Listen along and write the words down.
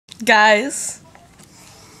Guys,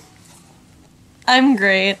 I'm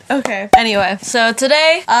great. Okay. Anyway, so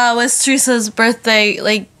today was Teresa's birthday,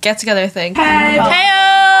 like, get-together thing. Heyo!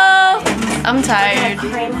 I'm tired.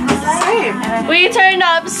 We turned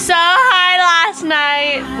up so high last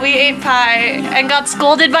night. We ate pie and got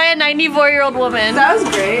scolded by a 94-year-old woman. That was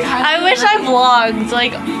great. I wish I vlogged.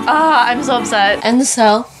 Like, I'm so upset. And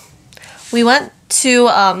so, we went to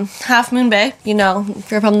Half Moon Bay. You know, if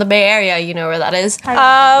you're from the Bay Area, you know where that is.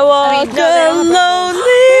 I walk a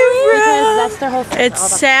lonely road. That's their whole thing. It's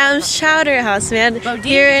Sam's Chowder House, man.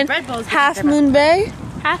 Here in Half Moon Bay.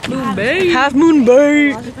 Half Moon Bay. Half Moon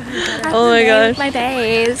Bay. Oh my gosh. My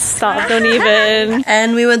bays. Stop, don't even.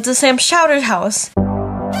 And we went to Sam's Chowder House.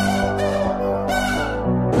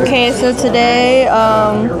 Okay, so today,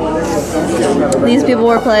 these people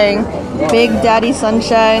were playing Big Daddy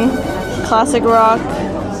Sunshine, classic rock.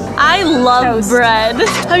 I love bread.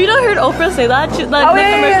 Have you not heard Oprah say that?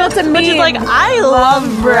 That's a meme. But she's like, I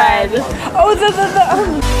love bread. Oh,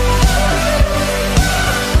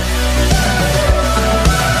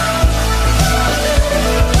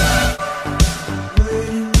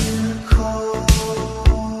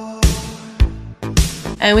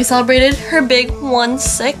 And we celebrated her big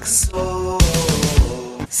 1/6.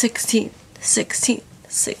 16.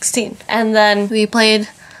 And then we played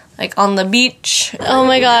like on the beach. Oh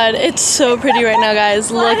my god, it's so pretty right now,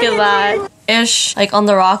 guys. Look at that. Ish, like on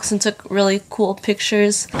the rocks, and took really cool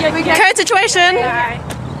pictures. Current situation.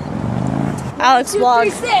 Alex vlog.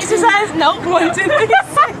 exercise. Nope. 1, 2, 3.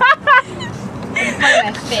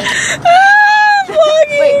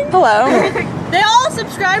 Vlogging. Hello. They all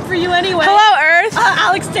subscribe for you anyway. Hello, Earth.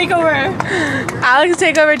 Alex, take over. Alex,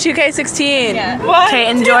 take over 2K16. Yeah. Okay,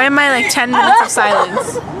 enjoy my like 10 minutes of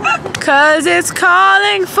silence. Cause it's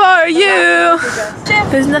calling for you.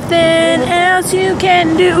 There's nothing else you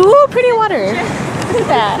can do. Ooh, pretty water. Look at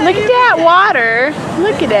that. Look at that water.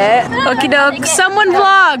 Look at it. Okie doke. Someone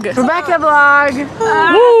vlog. Rebecca vlog.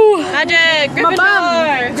 Woo. Magic.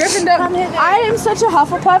 Gryffindor. Gryffindor. I am such a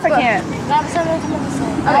Hufflepuff. I can't.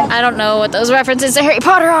 I don't know what those references to Harry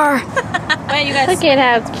Potter are. Wait, you guys. Look at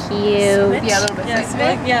how cute. Yeah, a little bit.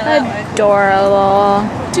 Adorable.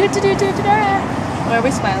 Why are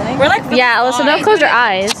we smiling? We're like. Yeah, Alyssa, don't close your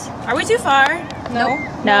eyes. Are we too far? No.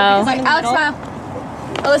 No. Alex, smile.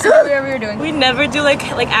 Alyssa, whatever you're doing. We never do like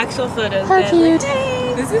actual photos. How cute.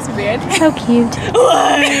 This is weird. How cute.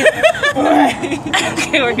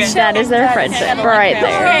 Okay, we're good. That is their friendship right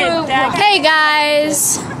there. Hey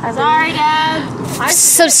guys. Sorry, Dad.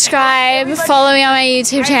 Subscribe. Follow me on my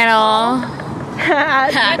YouTube channel.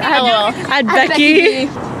 At Becky.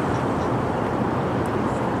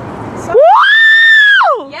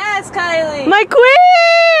 Yes, Kylie. My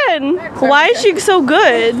queen! Why is she so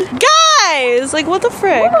good? Guys, like what the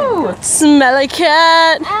frick? Woo. Smelly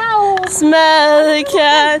cat. Ow. Smelly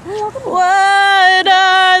cat. What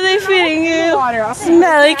are they feeding you?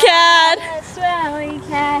 Smelly cat. Smelly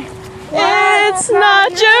cat. It's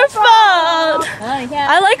not your fault.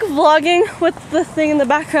 I like vlogging with the thing in the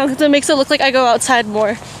background because it makes it look like I go outside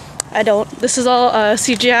more. I don't. This is all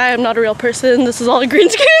CGI. I'm not a real person. This is all a green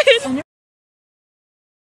screen.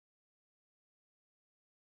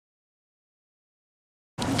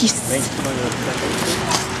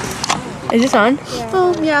 Is this on? Yeah.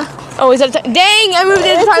 Oh, yeah. Oh, is that dang, I moved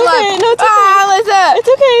it into timeline. No, it's okay. Alyssa. It's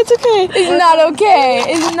okay, it's okay. It's not okay.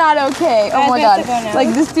 It's not okay. Oh my god.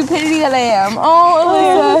 Like the stupidity that I am. Oh,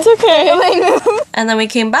 Alyssa. It's okay. And then we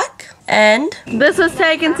came back, and this was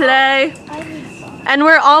taken today. And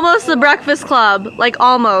we're almost the Breakfast Club. Like,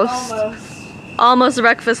 almost. Almost the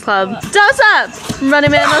Breakfast Club. What's up?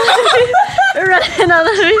 Running man. Running on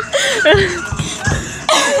the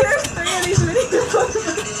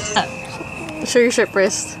Show your shirt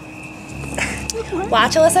wrist.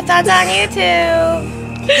 Watch Alyssa Fans on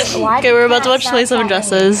YouTube. Okay, we're about to watch 27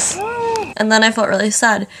 Dresses. And then I felt really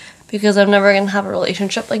sad because I'm never gonna have a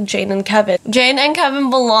relationship like Jane and Kevin. Jane and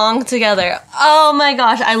Kevin belong together. Oh my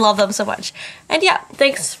gosh, I love them so much. And yeah,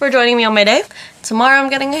 thanks for joining me on my day. Tomorrow I'm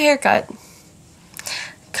getting a haircut.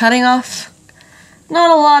 Cutting off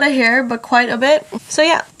not a lot of hair, but quite a bit. So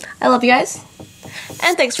yeah, I love you guys.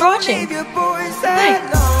 And thanks for watching. Bye.